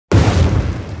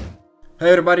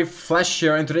Hey everybody, Flash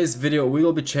here. In today's video we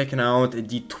will be checking out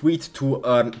the tweet to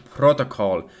earn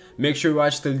protocol. Make sure you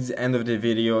watch till the end of the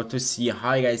video to see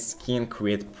how you guys can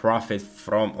create profit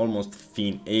from almost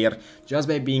thin air just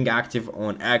by being active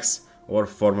on X or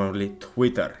formerly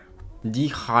Twitter. The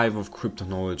hive of crypto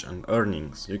knowledge and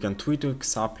earnings. You can tweet to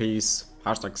XAPIS,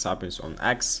 hashtag XAPIS on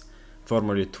X,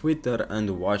 formerly Twitter,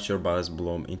 and watch your buzz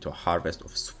bloom into a harvest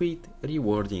of sweet,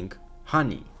 rewarding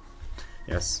honey.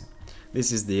 Yes.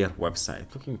 This is their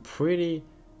website, looking pretty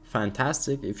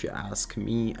fantastic if you ask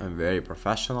me. I'm very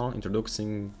professional.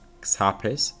 Introducing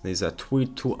XAPIS. This is a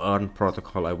tweet to earn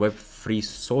protocol, a web-free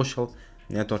social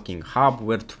networking hub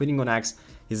where tweeting on X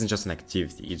isn't just an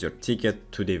activity, it's your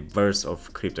ticket to the verse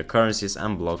of cryptocurrencies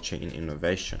and blockchain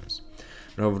innovations.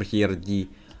 And over here, the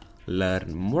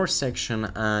learn more section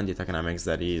and the tokenomics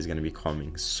that is going to be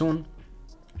coming soon.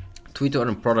 Tweet to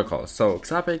earn protocol. So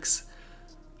XAPIS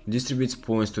distributes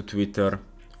points to Twitter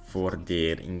for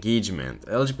their engagement.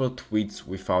 Eligible tweets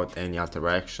without any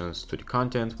alterations to the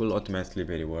content will automatically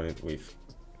be rewarded with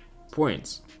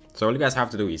points. So all you guys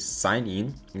have to do is sign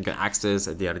in. You can access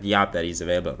the app that is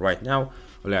available right now.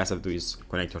 All you guys have to do is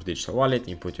connect your digital wallet,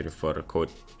 input your referral code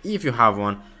if you have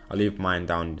one. I'll leave mine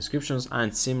down in the descriptions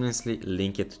and seamlessly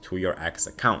link it to your X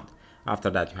account.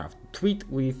 After that, you have to tweet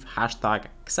with hashtag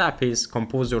XAPIS,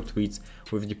 compose your tweets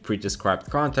with the pre-described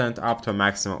content up to a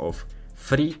maximum of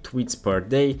 3 tweets per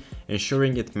day,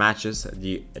 ensuring it matches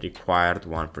the required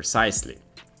one precisely.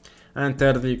 And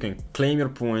thirdly, you can claim your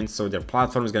points, so their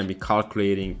platform is going to be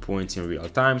calculating points in real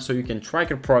time, so you can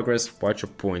track your progress, watch your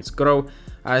points grow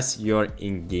as you're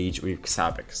engaged with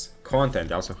XAPIS content.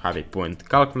 They also have a point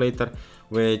calculator,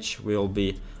 which we'll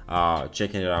be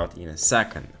checking it out in a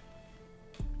second.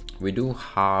 We do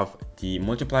have the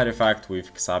multiplier effect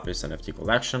with XAPIS NFT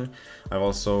collection. I've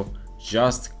also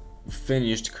just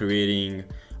finished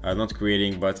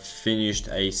finished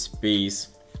a space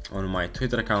on my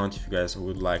Twitter account if you guys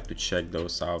would like to check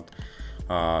those out,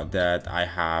 that I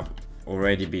have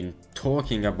already been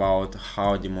talking about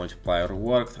how the multiplier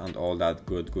worked and all that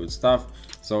good stuff.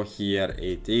 So here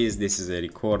it is. This is a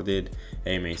recorded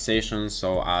AMA session,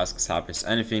 so ask XAPIS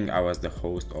anything. I was the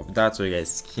host of that, so you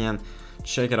guys can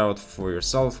check it out for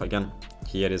yourself. Again,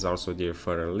 here is also the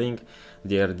referral link.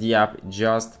 The app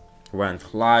just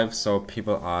went live, so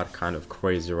people are kind of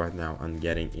crazy right now and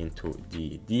getting into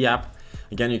the app.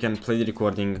 Again, you can play the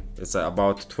recording. It's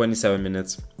about 27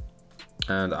 minutes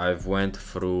and I've went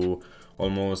through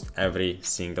almost every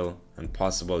single and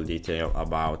possible detail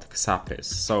about XAPIS.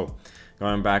 So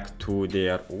going back to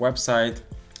their website,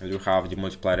 you have the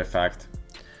multiplier effect,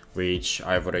 which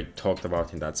I've already talked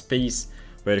about in that space,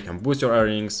 where you can boost your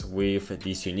earnings with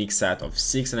this unique set of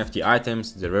 6 NFT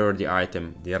items. The rarer the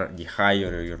item, the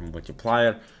higher your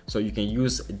multiplier. So you can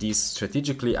use these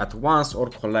strategically at once or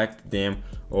collect them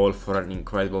all for an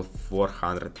incredible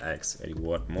 400x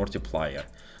reward multiplier.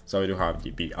 So you have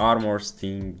the big armor,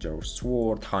 Sting, Joe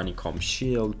Sword, Honeycomb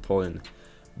Shield, Pollen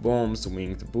Bombs,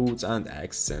 Winged Boots, and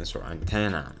X Sensor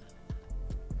Antenna.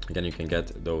 Again, you can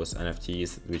get those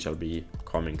NFTs, which will be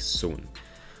coming soon.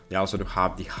 They also do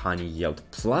have the Honey Yield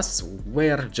Plus,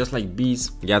 where just like bees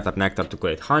gather nectar to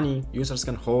collect honey, users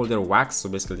can hold their wax, so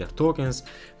basically their tokens,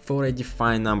 for a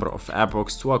defined number of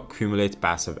epochs to accumulate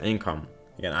passive income.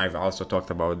 Again, I've also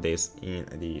talked about this in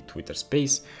the Twitter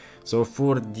space. So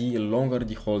for the longer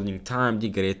the holding time, the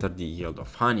greater the yield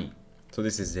of honey. So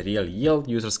this is the real yield.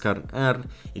 Users can earn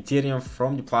Ethereum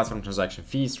from the platform transaction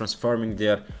fees, transforming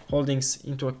their holdings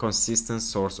into a consistent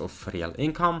source of real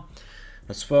income.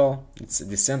 As well, it's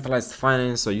decentralized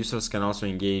finance, so users can also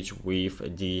engage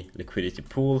with the liquidity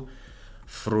pool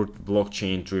through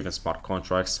blockchain driven smart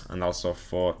contracts, and also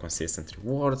for consistent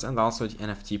rewards, and also the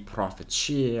NFT profit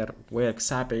share, where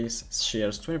XAPIS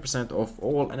shares 20% of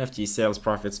all NFT sales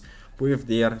profits with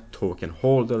their token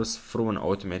holders through an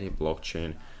automated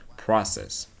blockchain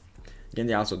process. Again,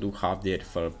 they also do have their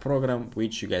referral program,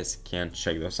 which you guys can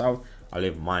check those out. I'll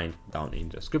leave mine down in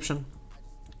the description,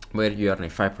 where you earn a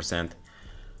 5%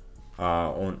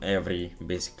 on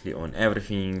basically on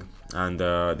everything. And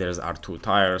there's are 2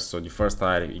 tiers. So the first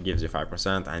tier, it gives you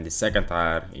 5%, and the second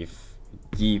tier, if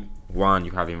the one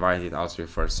you have invited also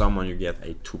refers someone, you get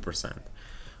a 2%.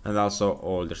 And also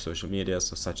all their social media,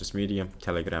 so such as Medium,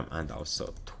 Telegram, and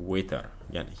also Twitter.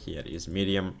 Again, here is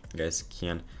Medium. You guys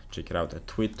can check it out at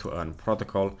Tweet to Earn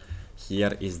protocol.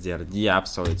 Here is their app,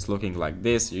 so it's looking like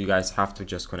this. You guys have to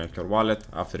just connect your wallet.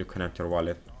 After you connect your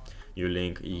wallet, you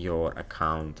link your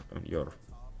account, your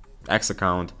X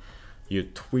account, you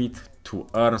tweet to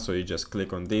earn. So you just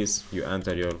click on this, you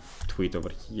enter your tweet over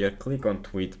here, click on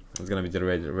tweet. It's gonna be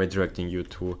redirecting you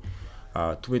to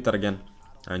Twitter again.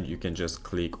 and you can just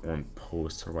click on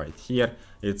post right here.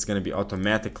 It's gonna be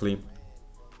automatically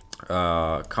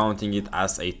counting it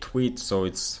as a tweet, so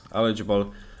it's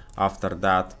eligible. After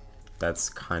that, that's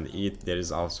kind of it. There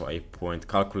is also a point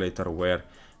calculator where,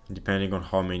 depending on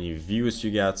how many views you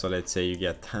get, so let's say you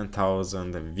get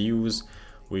 10,000 views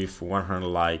with 100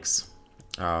 likes,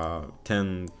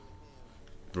 10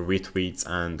 retweets,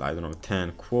 and I don't know,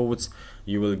 10 quotes,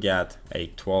 you will get a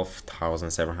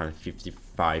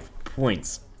 12,755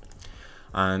 points.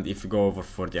 And if you go over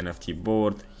for the NFT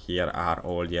board, here are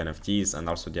all the NFTs and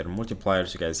also their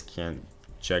multipliers. You guys can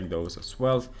check those as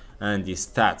well, and the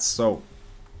stats. So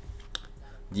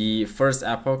the first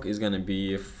epoch is gonna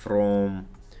be from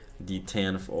the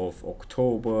 10th of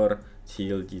October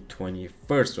till the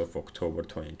 21st of October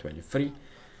 2023.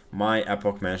 My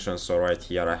epoch mentions, so right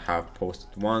here I have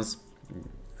posted ones,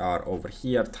 are over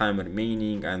here, time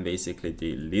remaining, and basically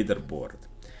the leaderboard.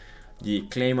 The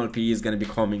claim LP is going to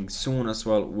be coming soon as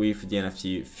well with the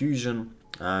NFT fusion,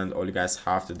 and all you guys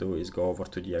have to do is go over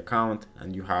to the account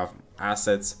and you have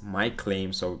assets, my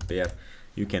claim, so there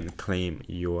you can claim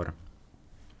your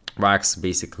wax,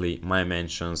 basically my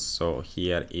mentions. So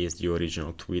here is the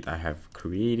original tweet I have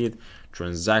created,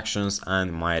 transactions,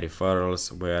 and my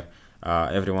referrals, where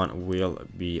everyone will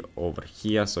be over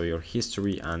here, so your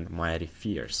history and my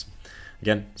refers.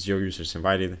 Again, 0 users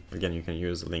invited. Again, you can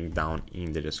use the link down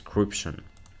in the description.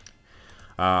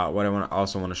 What I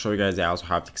also want to show you guys, I also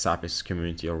have the XAPIS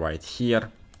community right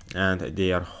here, and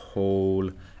their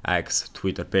whole X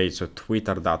Twitter page, so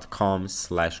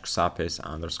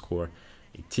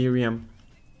twitter.com/XAPIS_Ethereum.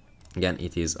 Again,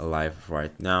 it is alive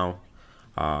right now.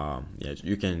 Yeah,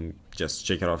 you can just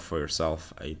check it out for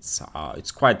yourself. It's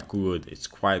quite good. It's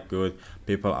quite good.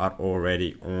 People are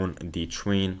already on the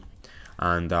train,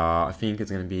 and I think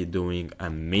it's gonna be doing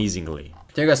amazingly.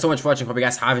 Thank you guys so much for watching. Hope you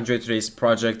guys have enjoyed today's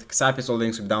project. XAPIS, all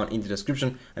links will be down in the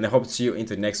description, and I hope to see you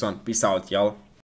into the next one. Peace out, y'all.